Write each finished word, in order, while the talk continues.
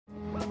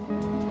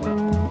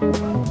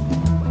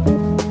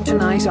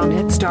Tonight on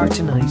Hitstar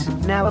Tonight.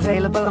 Now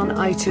available on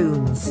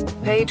iTunes.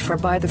 Paid for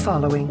by the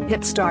following: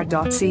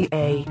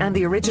 hitstar.ca and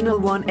the original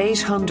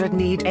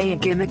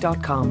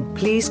 1-800-NEED-A-GIMMICK.com.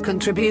 Please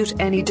contribute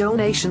any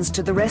donations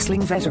to the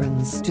wrestling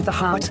veterans to the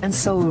Heart and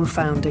Soul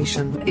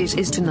Foundation. It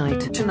is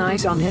tonight.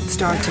 Tonight on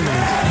Hitstar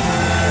Tonight.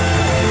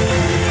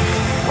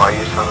 Why are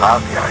you so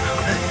happy,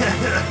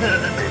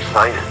 actually? You're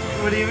excited.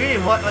 What do you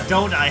mean? What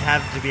don't I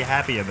have to be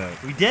happy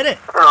about? We did it!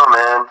 I don't know,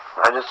 man.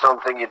 I just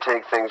don't think you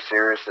take things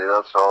seriously,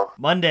 that's all.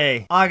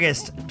 Monday,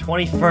 August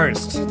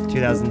 21st,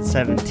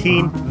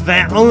 2017.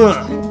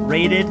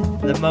 Rated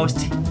the most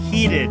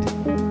heated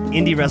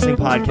indie wrestling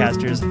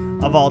podcasters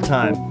of all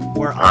time.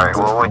 We're Alright,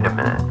 well, wait a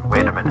minute.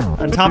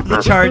 on top of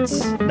the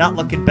charts, not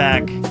looking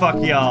back.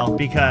 Fuck y'all,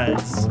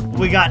 because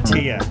we got to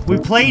you. We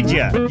played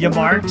you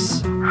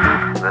marks.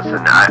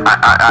 Listen,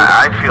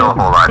 I feel a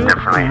whole lot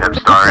differently,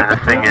 Hipstar, and the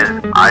thing is,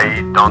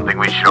 I don't think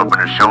we should open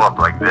a show up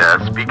like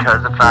this,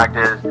 because the fact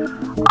is,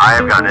 I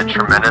have gotten a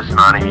tremendous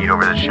amount of heat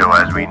over the show,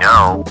 as we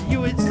know.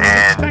 You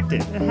expect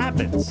it. It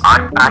happens.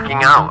 I'm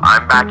backing out.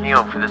 I'm backing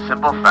out for the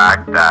simple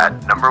fact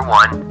that, number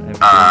one,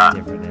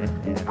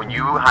 when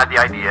you had the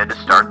idea to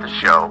start the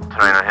show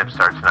tonight on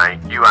Hipstar Tonight,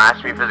 you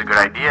asked me if it was a good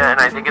idea, and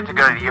I think it's a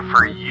good idea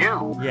for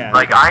you. Yeah.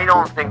 Like, I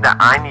don't think that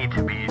I need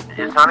to be.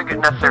 It's not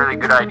necessarily a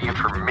good idea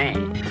for me,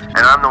 and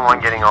I'm the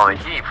one getting all the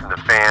heat from the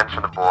fans,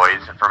 from the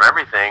boys, and from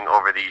everything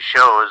over these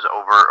shows,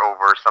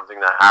 over something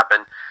that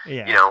happened,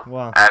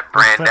 at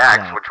Brand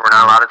X, which we're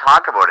not allowed to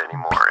talk about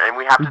anymore, and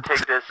we have to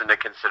take this into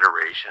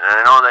consideration. And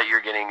I know that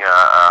you're getting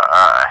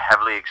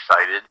heavily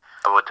excited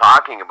about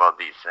talking about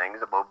these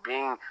things, about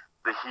being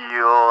the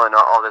heel and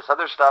all this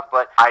other stuff,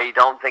 but I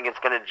don't think it's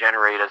going to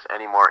generate us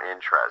any more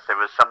interest. It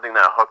was something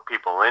that hooked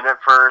people in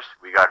at first.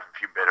 We got a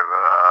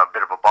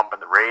bit of a bump in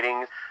the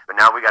ratings, but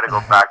now we got to go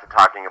back to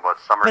talking about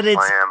SummerSlam.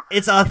 But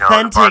it's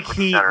authentic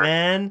heat,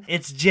 man.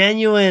 It's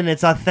genuine.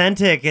 It's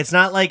authentic. It's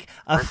not like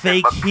a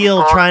fake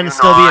heel trying to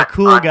still be a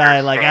cool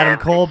guy like Adam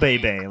Cole,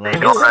 baby. They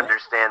don't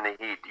understand the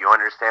heat. Do you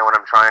understand what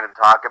I'm trying to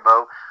talk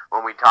about?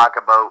 When we talk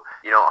about,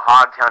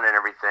 Hogtown and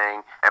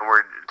everything, and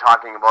we're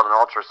talking about an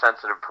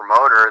ultra-sensitive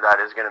promoter that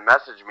is going to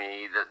message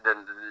me,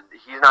 then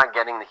he's not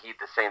getting the heat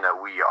the same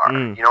that we are.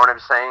 You know what I'm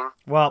saying?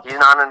 Well, he's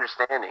not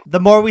understanding. The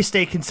more we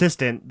stay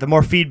consistent, the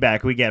more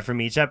feedback we get from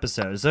each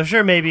episode. So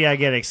sure, maybe I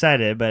get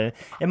excited, but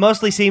it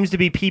mostly seems to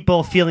be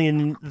people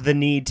feeling the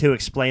need to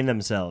explain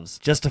themselves,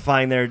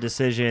 justifying their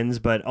decisions,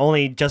 but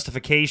only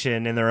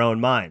justification in their own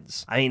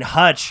minds. I mean,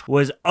 Hutch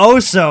was oh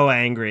so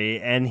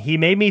angry, and he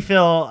made me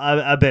feel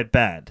a bit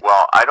bad.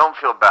 Well, I don't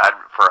feel bad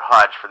for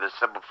Hutch for the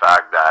simple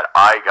fact that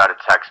I got a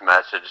text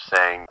message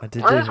saying,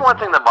 there's one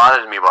thing that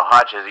bothers me about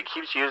Hutch is he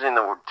keeps using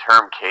the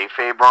term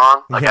kayfabe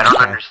wrong. Like, I don't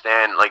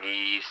understand, like,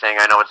 he's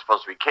saying, I know it's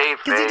supposed to be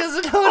kayfabe, he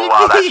doesn't know what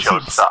wow, it means. that show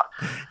sucked.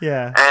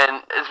 Yeah.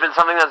 And it's been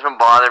something that's been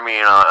bothering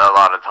me a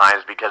lot of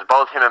times, because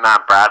both him and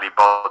Matt Bradley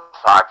both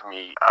talked to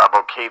me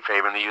about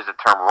kayfabe, and they use the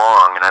term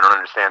wrong, and I don't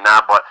understand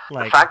that, but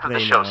the fact that the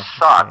show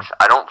sucks,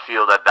 I don't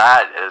feel that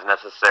is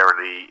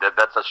necessarily,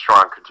 that's a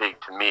strong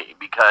critique to me,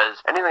 because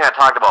anything I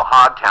talked about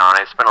Hogtown,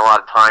 I spent a lot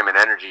of time and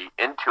energy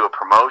into a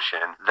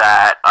promotion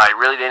that I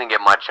really didn't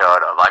get much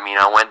out of. I mean,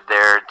 I went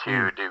there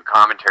to do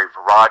commentary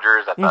for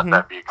Rogers. I thought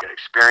that'd be a good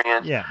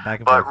experience. Yeah,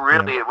 but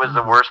really, it was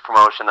the worst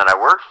promotion that I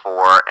worked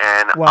for,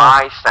 and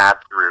I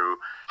sat through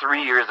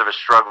 3 years of a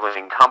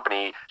struggling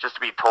company just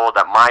to be told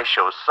that my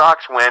show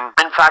sucks, when,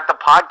 in fact, the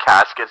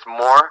podcast gets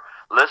more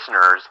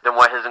listeners than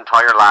what his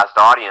entire last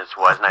audience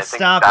was, and I think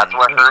that's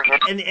what hurt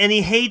him. And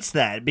he hates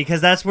that,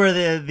 because that's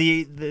where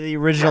the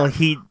original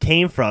heat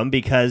came from,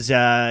 because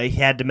he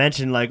had to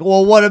mention, like,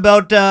 well, what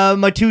about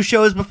my 2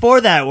 shows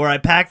before that where I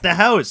packed the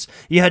house?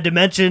 You had to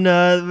mention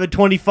the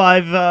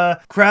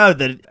 25 crowd,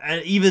 that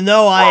even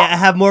though I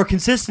have more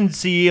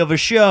consistency of a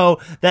show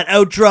that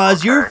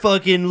outdraws your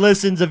fucking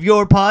listens of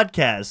your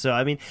podcast. So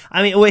I mean,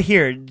 wait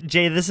here,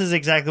 Jay, this is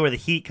exactly where the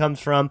heat comes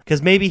from,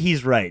 because maybe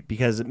he's right,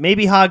 because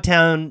maybe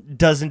Hogtown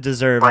doesn't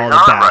deserve all the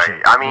bashing.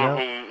 Right. I mean,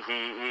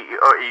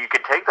 you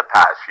could take the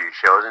past few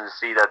shows and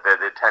see that the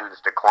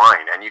attendance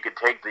declined, and you could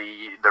take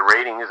the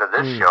ratings of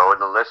this show and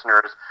the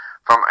listeners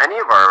from any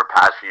of our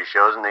past few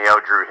shows, and they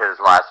outdrew his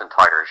last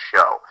entire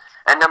show.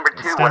 And number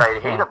 2, what I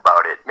hate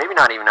about it, maybe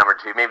not even number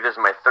 2, maybe this is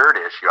my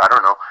 3rd issue, I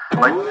don't know,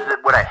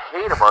 but what I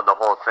hate about the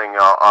whole thing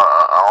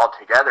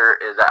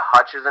altogether is that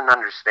Hutch isn't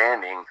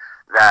understanding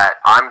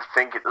that I'm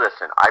thinking,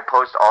 listen, I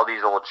post all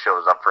these old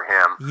shows up for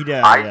him.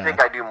 I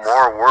think I do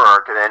more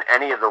work than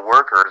any of the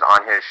workers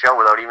on his show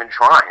without even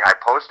trying. I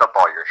post up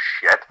all your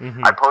shit.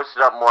 I post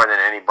it up more than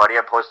anybody.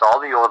 I post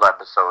all the old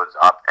episodes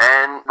up.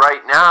 And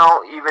right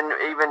now, even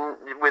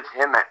with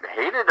him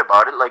hated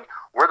about it, like,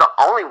 We're the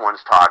only ones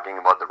talking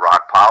about the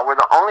rock pile. We're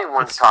the only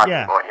ones talking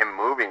yeah. about him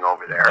moving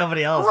over there.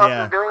 Nobody else, Who else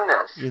yeah. is doing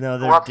this? You know,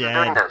 Who they're else is dead.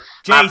 doing this?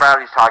 Jay- Matt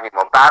Bradley's talking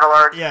about Battle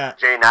Arts. Yeah.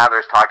 Jay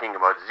Nadler's talking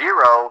about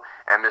Zero.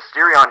 And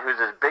Mysterion, who's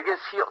his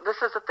biggest heel.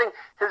 This is the thing.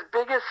 His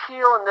biggest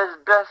heel and his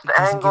best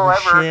doesn't angle give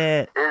a ever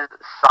shit. is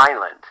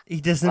silent. He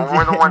doesn't When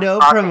we're the ones no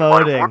talking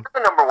about it. promoting. We're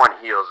the number one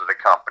heels of the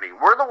company.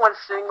 We're the ones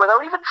sitting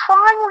without even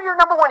trying. We're your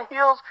number one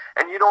heels,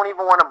 and you don't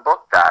even want to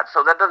book that.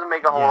 So that doesn't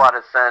make a whole lot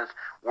of sense.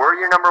 We're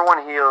your number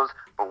one heels,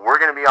 but we're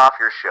going to be off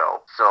your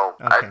show. So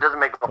Okay. it doesn't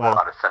make a whole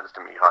lot of sense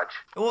to me, Hutch.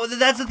 Well,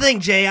 that's the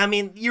thing, Jay. I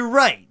mean, you're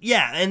right.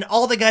 Yeah, and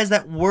all the guys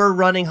that were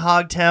running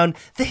Hogtown,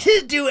 they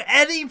didn't do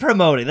any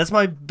promoting. That's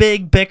my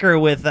big bicker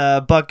with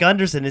Buck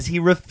Gunderson, is he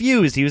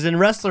refused. He was in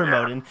wrestler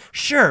mode, and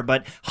sure,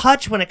 but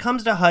Hutch, when it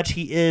comes to Hutch,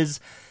 he's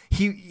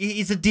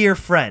a dear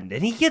friend,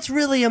 and he gets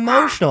really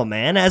emotional,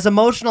 man. As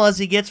emotional as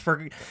he gets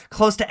for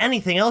close to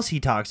anything else he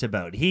talks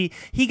about. He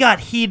got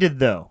heated,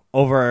 though,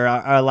 over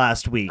our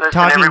last week.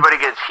 Listen, everybody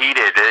gets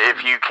heated.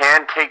 If you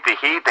can't take the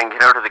heat, then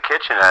get out of the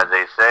kitchen, as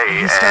they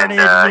say. He started,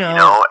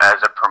 As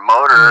a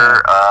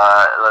promoter,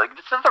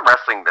 this is a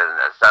wrestling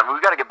business. I mean,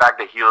 we got to get back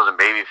to heels and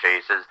baby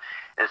faces.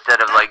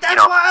 Instead of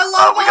that's why I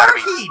love we our gotta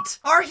be, heat.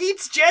 Our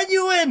heat's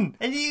genuine,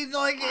 and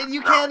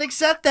you can't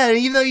accept that,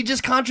 even though you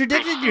just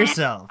contradicted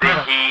yourself.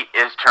 The heat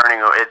is turning.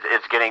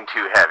 It's getting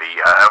too heavy.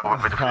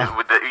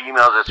 With the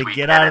emails this week,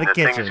 get out of the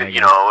things, kitchen. it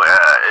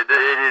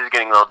is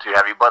getting a little too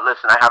heavy. But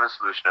listen, I have a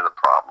solution to the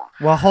problem.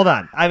 Well, hold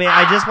on. I mean,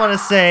 I just want to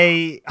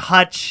say,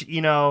 Hutch,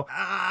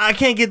 I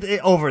can't get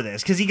over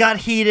this, because he got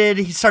heated.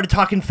 He started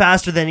talking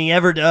faster than he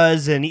ever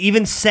does, and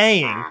even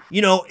saying,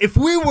 if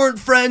we weren't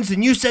friends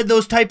and you said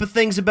those type of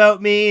things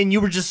about me and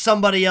you were just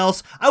somebody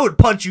else, I would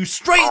punch you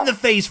straight in the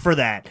face for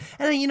that.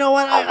 And you know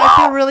what? I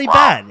feel really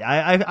bad.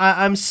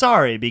 I'm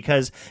sorry,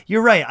 because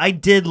you're right. I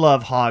did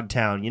love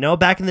Hogtown.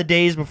 Back in the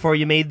days before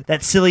you made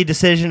that silly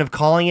decision of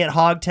calling it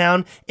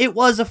Hogtown, it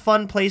was a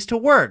fun place to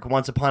work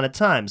once upon a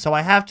time. So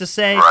I have to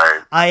say,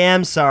 I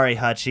am sorry,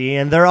 Hutchie,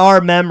 and there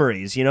are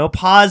memories,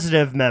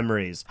 positive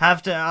memories.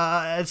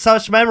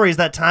 Such memories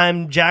that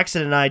time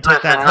Jackson and I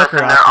took that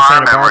hooker off to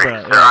Santa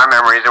Barbara. There are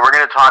memories, and we're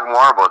going to talk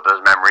more about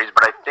those memories,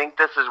 but I think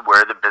this is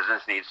where the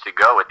business needs to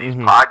go with these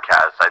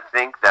podcasts. I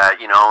think that,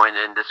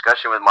 in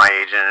discussion with my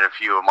agent and a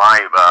few of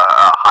my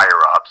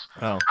higher-ups,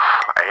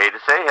 I hate to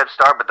say Hip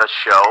Star, but the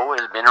show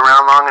has been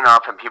around long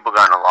enough, and people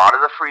got a lot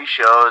of the free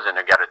shows, and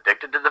they got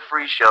addicted to the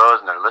free shows,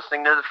 and they're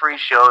listening to the free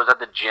shows at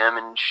the gym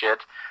and shit.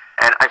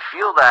 And I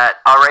feel that,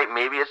 all right,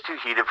 maybe it's too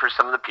heated for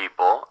some of the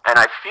people, and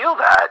I feel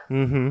that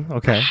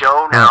the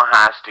show now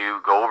has to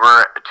go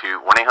over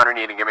to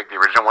 1-800-NEED-A-GIMMICK, the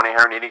original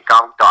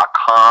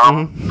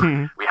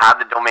 1-800-NEED-A-GIMMICK.com. We have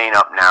the domain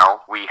up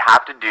now. We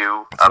have to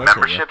do a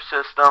membership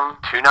system,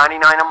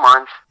 $2.99 a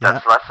month.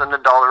 That's less than $1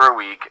 a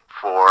week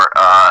for,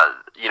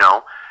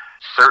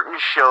 certain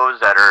shows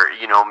that are,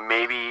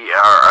 maybe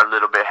are a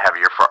little bit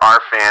heavier for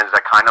our fans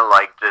that kind of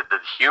like the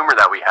humor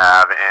that we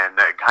have and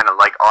that kind of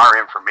like our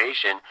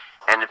information.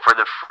 And for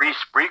the free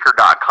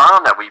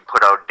Spreaker.com that we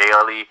put out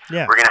daily,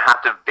 we're going to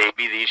have to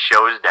baby these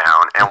shows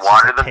down and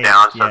water them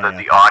down so that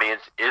the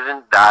audience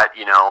isn't that,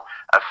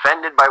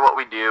 offended by what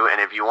we do. And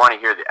if you want to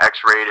hear the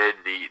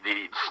X-rated,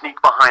 the sneak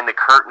behind the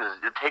curtains,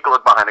 take a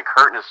look behind the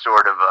curtains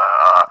sort of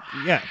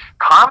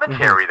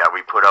commentary that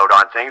we put out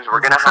on things,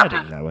 we're going to have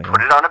to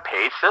put it on a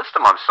paid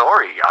system. I'm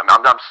sorry. I'm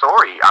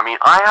sorry. I mean,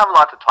 I have a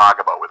lot to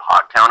talk about with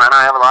Hogtown, and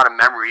I have a lot of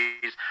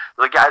memories,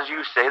 like as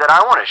you say, that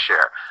I want to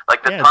share.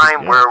 Like the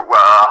time where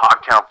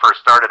Hogtown first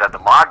started at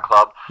the Mod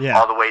Club,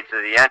 all the way to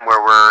the end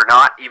where we're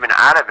not even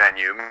at a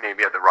venue,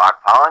 maybe at the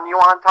Rock Pile. And you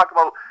want to talk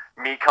about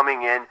me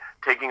coming in,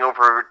 taking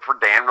over for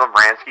Dan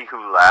Lovransky,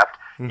 who left.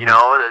 The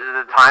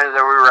times that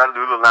we were at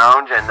Lula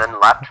Lounge and then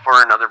left for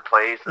another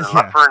place, and then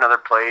left for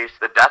another place.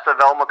 The death of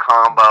El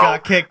Macombo.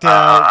 Got kicked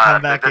out,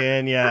 come back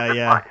in,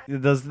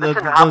 Those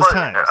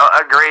times.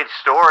 A great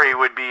story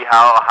would be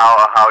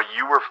how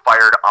you were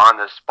fired on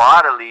the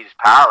spot at Lee's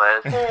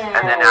Palace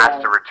and then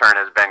asked to return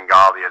as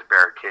Bengali as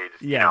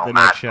Barricade's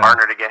Matt's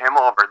partner to get him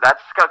over.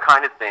 That's the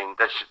kind of thing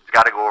that's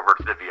got to go over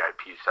to the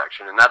VIP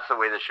section, and that's the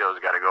way the show's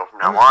got to go from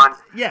now on.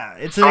 Yeah,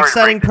 it's an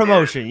exciting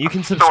promotion. You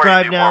can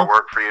subscribe now. More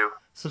work for you.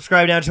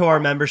 Subscribe now to our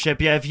membership.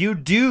 Yeah, if you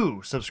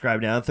do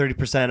subscribe now,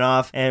 30%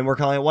 off. And we're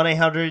calling it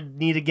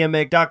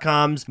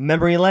 1-800-NEED-A-GIMMICK.com's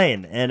Memory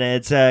Lane. And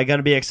it's going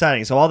to be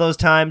exciting. So all those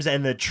times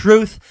and the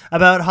truth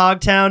about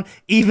Hogtown,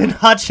 even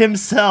Hutch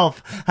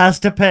himself has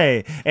to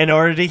pay in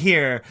order to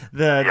hear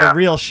the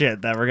real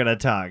shit that we're going to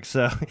talk.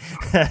 So.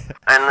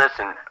 And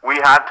listen, we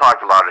have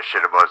talked a lot of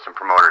shit about some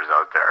promoters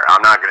out there.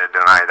 I'm not going to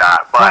deny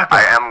that. But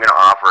I am going to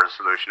offer a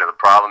solution to the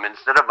problem.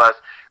 Instead of us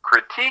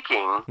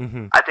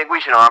critiquing, I think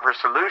we should offer a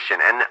solution.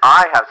 And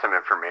I have some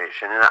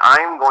information, and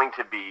I'm going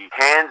to be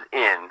hands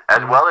in,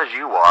 as well as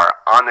you are,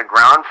 on the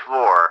ground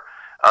floor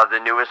of the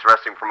newest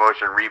wrestling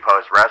promotion,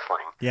 Repost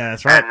Wrestling. Yeah,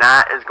 that's right. And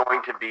that is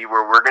going to be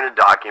where we're going to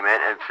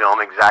document and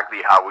film exactly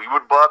how we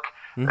would book,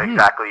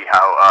 exactly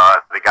how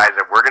the guys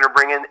that we're going to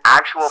bring in,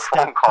 actual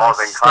phone calls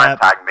and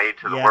contact made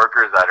to the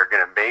workers that are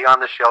going to be on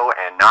the show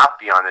and not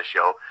be on the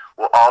show.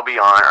 will all be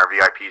on our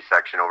VIP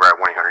section over at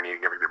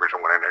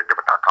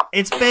 1-800-NEED-GIVE-THE-ORIGINAL-1-800-GIVE.com.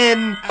 It's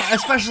been,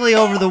 especially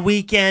over the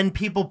weekend,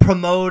 people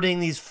promoting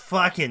these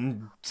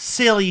fucking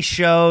silly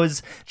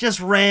shows just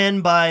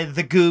ran by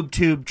the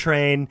GoobTube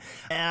train.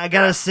 And I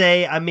gotta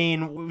say, I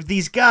mean,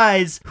 these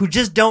guys who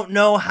just don't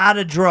know how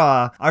to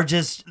draw are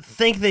just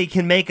think they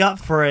can make up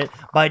for it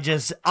by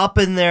just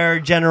upping their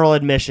general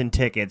admission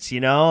tickets,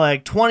 you know?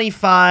 Like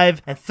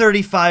 $25 and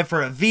 $35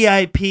 for a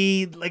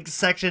VIP like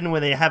section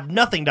when they have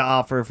nothing to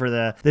offer for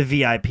the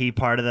VIP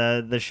part of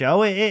the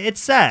show.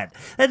 It's sad.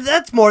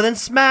 That's more than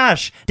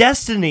Smash,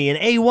 Destiny, and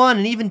A1,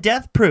 and even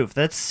Death Proof.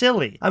 That's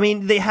silly. I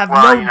mean, they have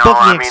no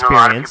booking experience. A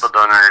lot of people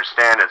don't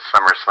understand it's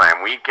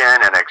SummerSlam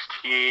weekend,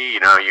 NXT, you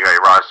know, you got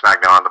Raw,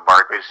 SmackDown at the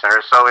Barclays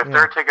Center. So if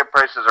their ticket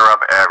prices are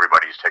up,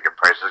 everybody's ticket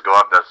prices go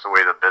up. That's the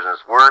way the business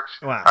works.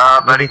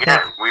 Wow. But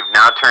again, we've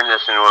now turned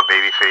this into a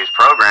babyface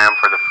program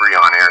for the free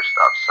on-air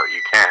stuff. So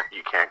you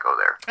can't go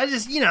there. I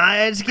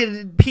just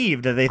get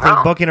peeved that they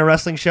think booking a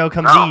wrestling show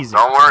comes easy.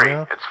 Don't worry. You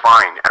know? It's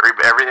fine.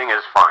 Everything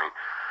is fine.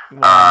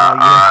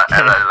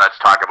 Let's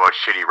talk about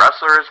shitty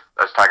wrestlers.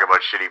 Let's talk about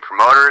shitty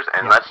promoters,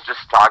 and let's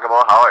just talk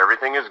about how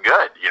everything is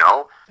good. You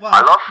know, I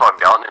love Fug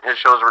Dalton, and his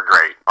shows were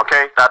great.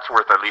 Okay, that's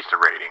worth at least a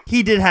rating.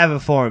 He did have a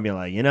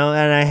formula, you know,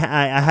 and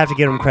I have to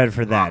give him credit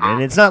for that.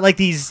 And it's not like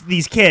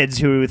these kids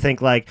who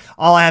think like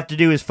all I have to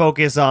do is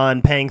focus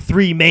on paying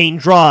 3 main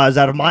draws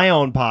out of my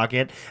own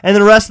pocket, and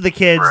the rest of the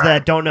kids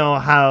that don't know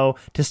how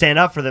to stand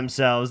up for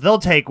themselves, they'll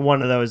take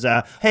one of those.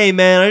 Hey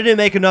man, I didn't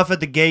make enough at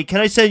the gate. Can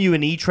I send you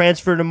an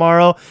e-transfer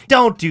tomorrow?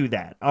 Don't do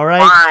that. All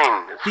right.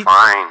 Fine. It's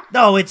fine.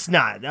 No, it's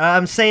not.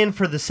 I'm saying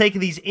for the sake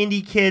of these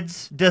indie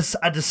kids, just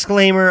a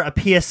disclaimer, a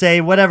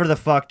PSA, whatever the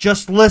fuck,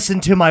 just listen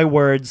to my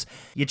words.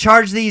 You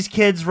charge these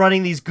kids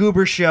running these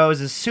goober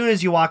shows as soon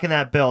as you walk in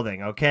that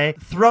building, okay?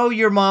 Throw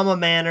your mama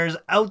manners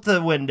out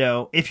the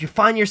window if you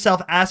find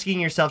yourself asking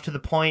yourself to the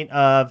point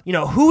of, you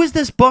know, who is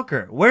this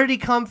booker? Where did he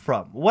come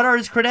from? What are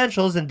his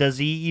credentials, and does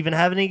he even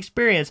have any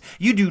experience?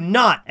 You do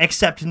not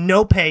accept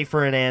no pay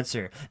for an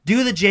answer.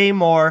 Do the Jay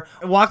Moore,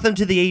 walk them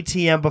to the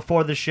ATM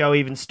before the show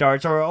even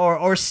starts,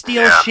 or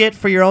steal shit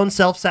for your own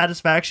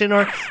self-satisfaction,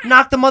 or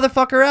knock the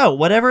motherfucker out,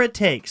 whatever it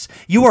takes.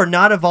 You are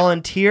not a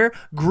volunteer,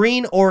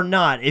 green or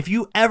not. If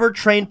you ever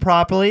trained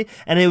properly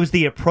and it was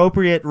the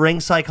appropriate ring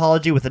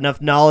psychology with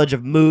enough knowledge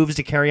of moves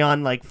to carry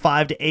on like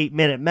 5 to 8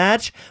 minute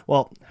match,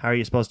 well, how are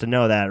you supposed to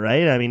know that,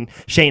 right? I mean,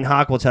 Shane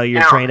Hawk will tell you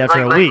you're trained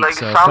after a week. Like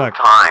so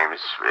sometimes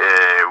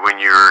when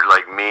you're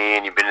like me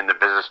and you've been in the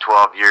business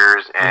 12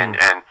 years and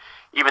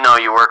even though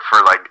you work for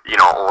like, you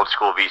know, old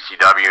school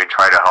VCW and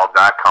try to help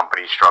that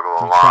company struggle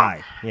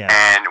along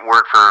and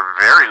work for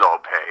very low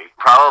pay,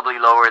 probably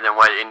lower than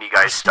what indie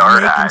guys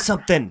start at.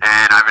 Something.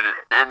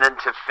 And then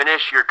to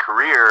finish your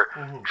career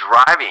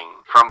driving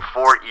from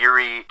Fort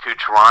Erie to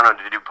Toronto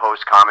to do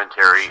post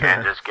commentary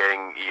and just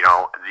getting, you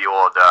know, the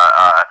old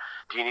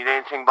do you need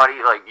anything, buddy?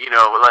 Like, you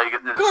know, like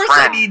of course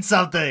I need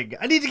something.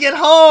 I need to get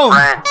home.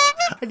 Friend.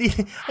 I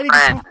need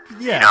friend.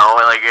 You know,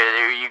 like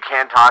you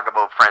can't talk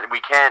about friends. We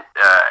can't.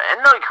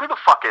 And like, who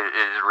the fuck is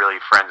really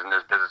friends in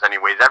this business,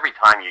 anyways? Every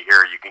time you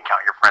hear, you can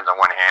count your friends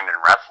on one hand in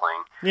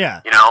wrestling.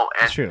 Yeah, you know,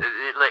 and that's true.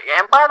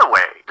 And by the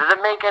way, does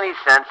it make any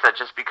sense that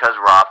just because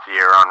Rob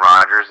Thier on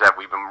Rogers that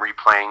we've been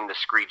replaying the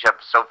Screech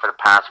episode for the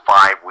past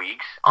 5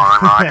 weeks on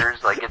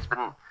Rogers? Like it's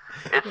been.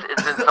 It's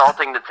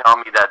insulting to tell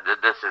me that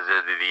this is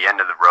the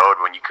end of the road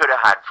when you could have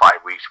had 5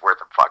 weeks worth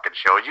of fucking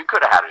shows. You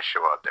could have had a show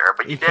out there,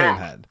 but you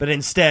didn't. But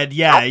instead, Don't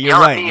you're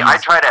yell right. At me. I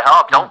try to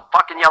help. Don't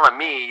fucking yell at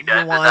me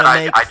that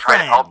I try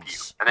to help you.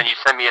 And then you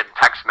send me a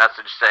text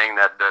message saying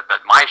that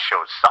my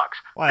show sucks.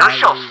 Your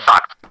show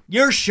sucks.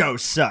 Your show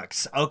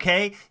sucks,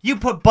 okay? You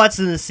put butts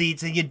in the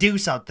seats and you do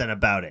something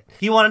about it.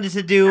 He wanted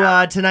to do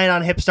tonight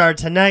on Hipstar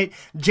Tonight.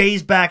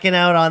 Jay's backing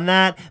out on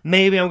that.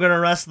 Maybe I'm going to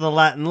wrestle the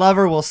Latin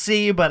Lover. We'll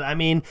see, but I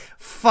mean,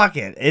 fuck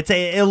it.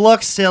 It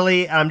looks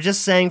silly. I'm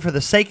just saying for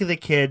the sake of the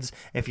kids,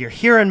 if you're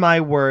hearing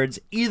my words,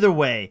 either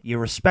way, you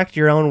respect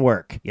your own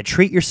work. You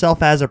treat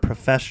yourself as a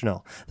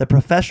professional. The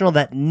professional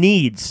that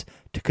needs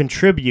to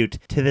contribute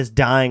to this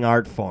dying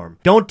art form.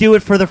 Don't do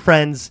it for the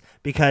friends,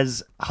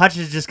 because Hutch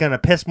is just going to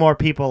piss more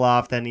people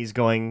off than he's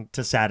going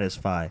to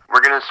satisfy.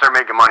 We're going to start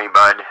making money,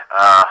 bud.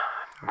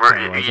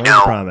 You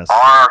know, promise.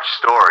 Our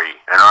story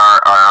and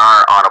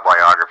our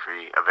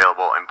autobiography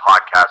available in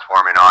podcast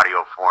form and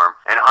audio form.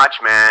 And Hutch,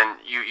 man,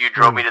 you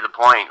drove me to the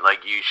point.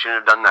 Like, you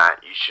shouldn't have done that.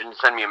 You shouldn't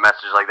send me a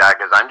message like that,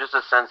 because I'm just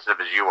as sensitive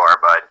as you are,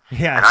 bud.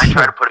 Yeah, and I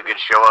try to put a good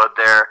show out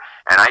there,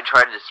 and I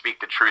try to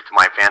speak the truth to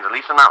my fans. At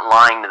least I'm not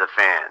lying to the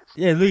fans.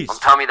 Yeah, at least.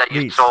 Don't tell me that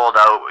you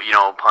sold out, you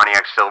know,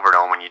 Pontiac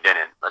Silverdome when you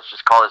didn't. Let's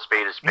just call it a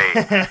spade a spade.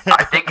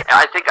 I think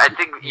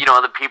you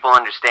know, the people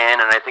understand,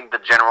 and I think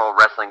the general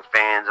wrestling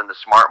fans and the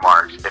smart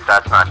marks, if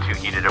that's not too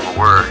heated of a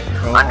word,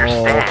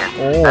 understand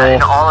that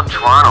in all of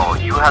Toronto,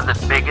 you have the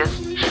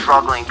biggest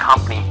struggling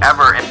company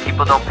ever, and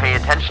people don't pay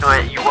attention to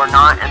it. You are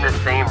not in the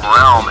same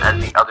realm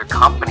as the other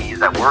companies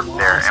that work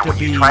there, and when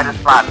you try to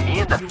slap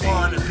me in the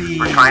face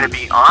for trying to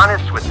be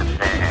honest with the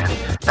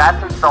fans,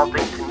 that's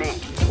insulting to me.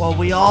 Well,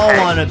 we all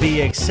want to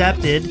be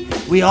accepted.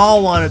 We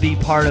all want to be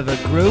part of a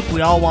group.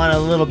 We all want a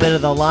little bit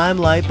of the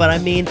limelight. But I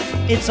mean,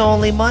 it's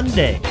only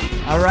Monday.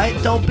 All right?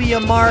 Don't be a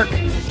mark.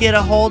 Get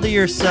a hold of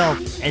yourself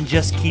and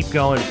just keep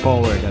going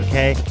forward,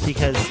 okay?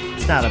 Because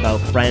it's not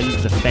about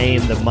friends, the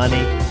fame, the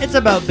money. It's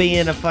about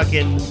being a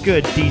fucking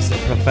good,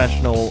 decent,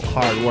 professional,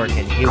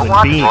 hard-working human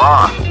being.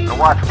 Go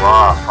watch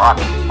Raw.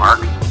 Fuck, Mark.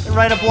 And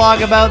write a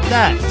blog about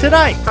that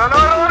tonight.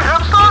 No.